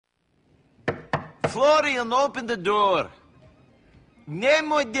Florian, open the door.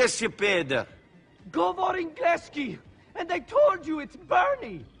 Nemo desipeder. Govor Ingleski, and I told you it's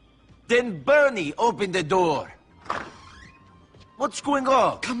Bernie. Then Bernie, open the door. What's going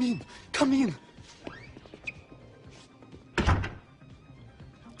on? Come in, come in.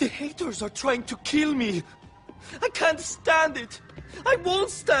 The haters are trying to kill me. I can't stand it. I won't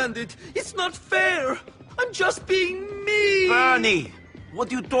stand it. It's not fair. I'm just being me. Bernie,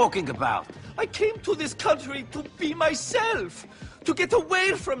 what are you talking about? I came to this country to be myself. To get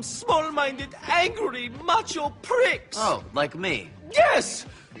away from small-minded, angry, macho pricks. Oh, like me. Yes!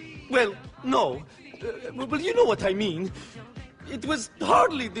 Well, no. Well, you know what I mean. It was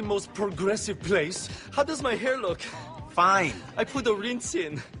hardly the most progressive place. How does my hair look? Fine. I put a rinse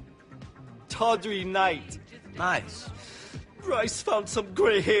in. Tawdry night. Nice. Bryce found some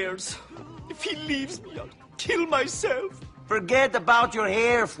gray hairs. If he leaves me, I'll kill myself. Forget about your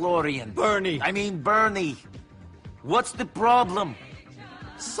hair, Florian. Bernie. I mean Bernie. What's the problem?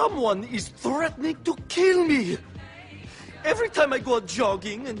 Someone is threatening to kill me. Every time I go out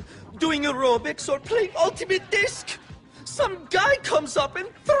jogging and doing aerobics or playing Ultimate Disc, some guy comes up and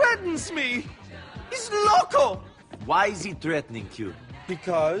threatens me. He's loco. Why is he threatening you?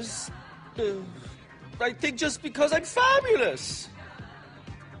 Because... I think just because I'm fabulous.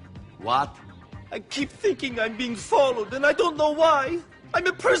 What? I keep thinking I'm being followed, and I don't know why. I'm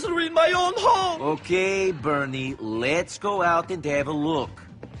a prisoner in my own home. Okay, Bernie, let's go out and have a look.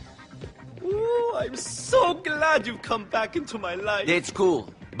 Ooh, I'm so glad you've come back into my life. That's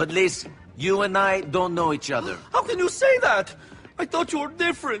cool. But listen, you and I don't know each other. How can you say that? I thought you were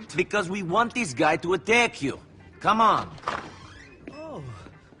different. Because we want this guy to attack you. Come on. Oh.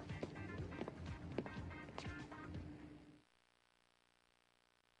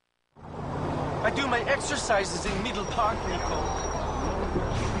 I do my exercises in Middle Park, Nico.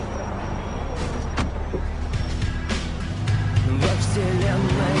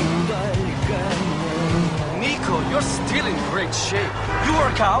 Nico, you're still in great shape. You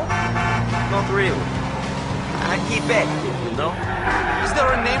work out? Not really. I keep active, you know? Is there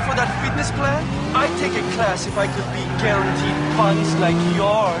a name for that fitness plan? I'd take a class if I could be guaranteed funds like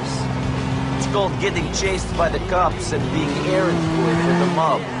yours. It's called getting chased by the cops and being errand boy for the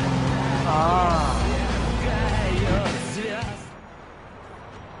mob. Ah.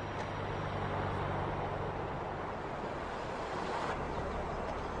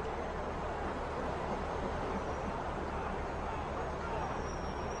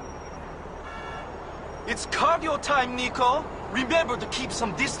 It's cardio time, Nico. Remember to keep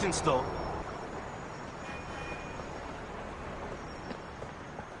some distance, though.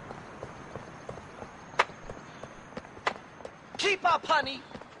 Keep up, honey.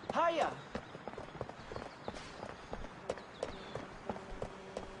 Hiya.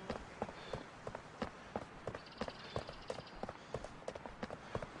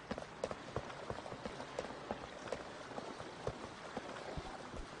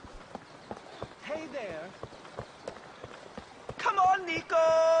 Hey there. Come on,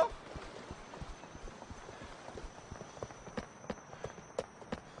 Nico.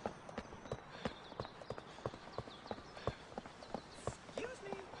 Excuse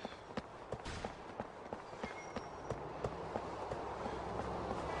me.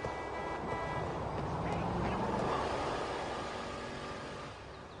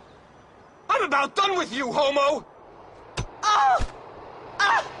 I'm about done with you, homo! Ah!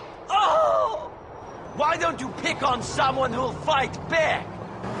 Ah! Oh! Why don't you pick on someone who'll fight back?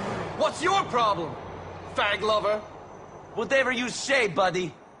 What's your problem, fag lover? Whatever you say,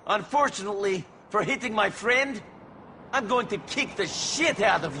 buddy. Unfortunately, for hitting my friend, I'm going to kick the shit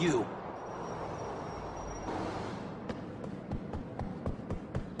out of you.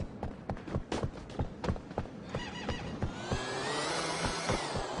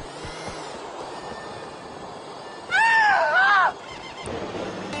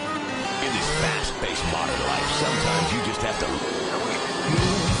 In this fast-paced modern life, sometimes you just have to...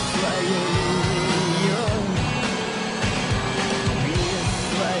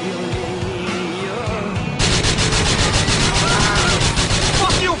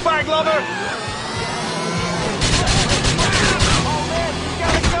 Fuck you, fag lover!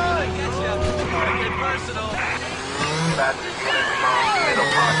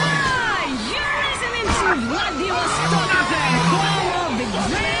 You're listening to Vladivostok FM, home of the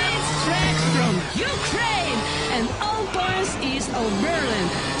greatest tracks from Ukraine, and all points east of Berlin.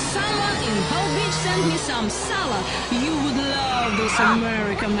 Someone in Hope Beach sent me some salad. You would love this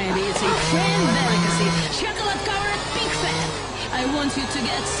America, maybe. It's a Ukraine delicacy, chocolate-covered pig fat. I want you to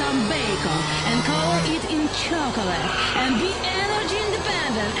get some bacon and cover it in chocolate and be energy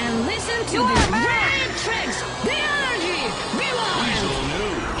independent and listen to this.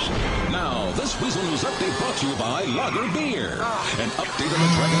 brought to you by Lager Beer. An update on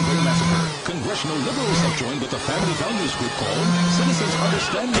the Dragon Brain Massacre. Congressional liberals have joined with the family values group called Citizens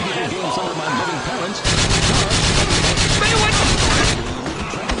Understand Video Games Undermine Loving Parents.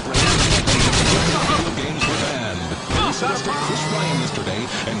 Video games were banned. Police arrested Chris Ryan yesterday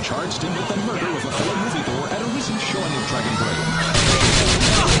and charged him with the murder of a fellow moviegoer at a recent showing of Dragon Brain.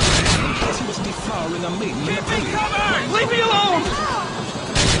 In case he was deflowering a maiden in a pool. Leave me alone!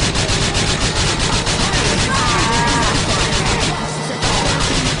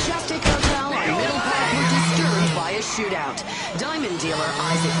 Majestic Hotel on Middle Park were disturbed by a shootout. Diamond dealer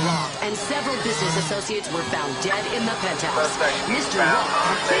Isaac Roth and several business associates were found dead in the penthouse. Mr. Roth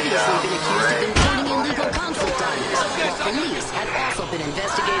had previously been accused of importing illegal consult diamonds. Police had also been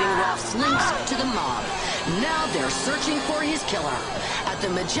investigating Roth's links to the mob. Now they're searching for his killer. At the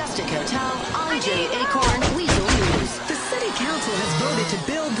Majestic Hotel, I'm Jay Acorn, Weasel News. The City Council has voted to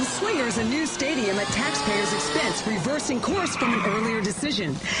build the Swingers a new stadium at taxpayers' expense, reversing course from an earlier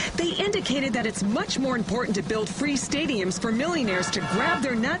decision. They indicated that it's much more important to build free stadiums for millionaires to grab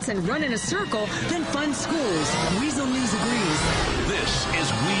their nuts and run in a circle than fund schools. Weasel News agrees. This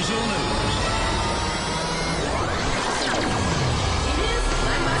is Weasel News.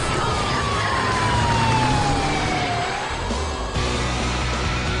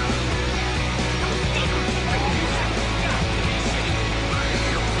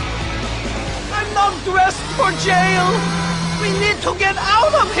 I'm not dressed for jail! We need to get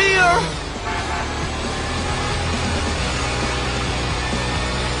out of here!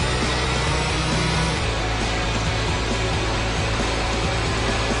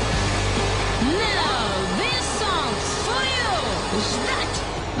 Now, this song's for you! Ждать!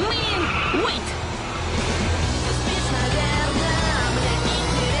 Meaning, wait!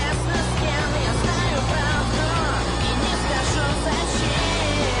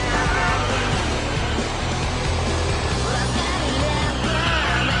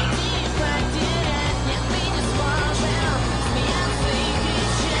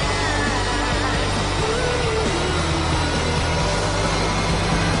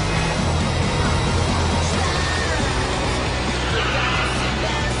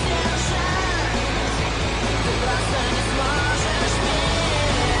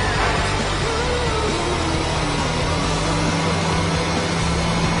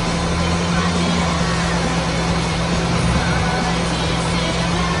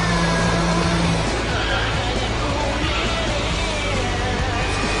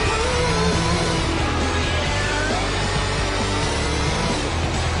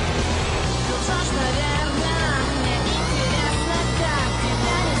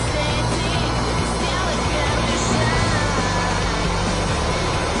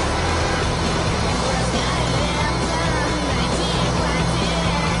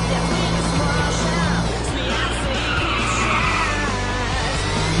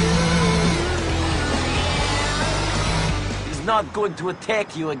 Not going to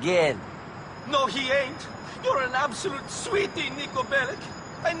attack you again. No, he ain't. You're an absolute sweetie, Nico Bellic.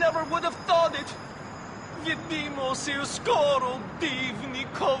 I never would have thought it. Vidimo se skoro divni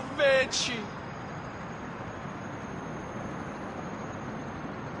koveči.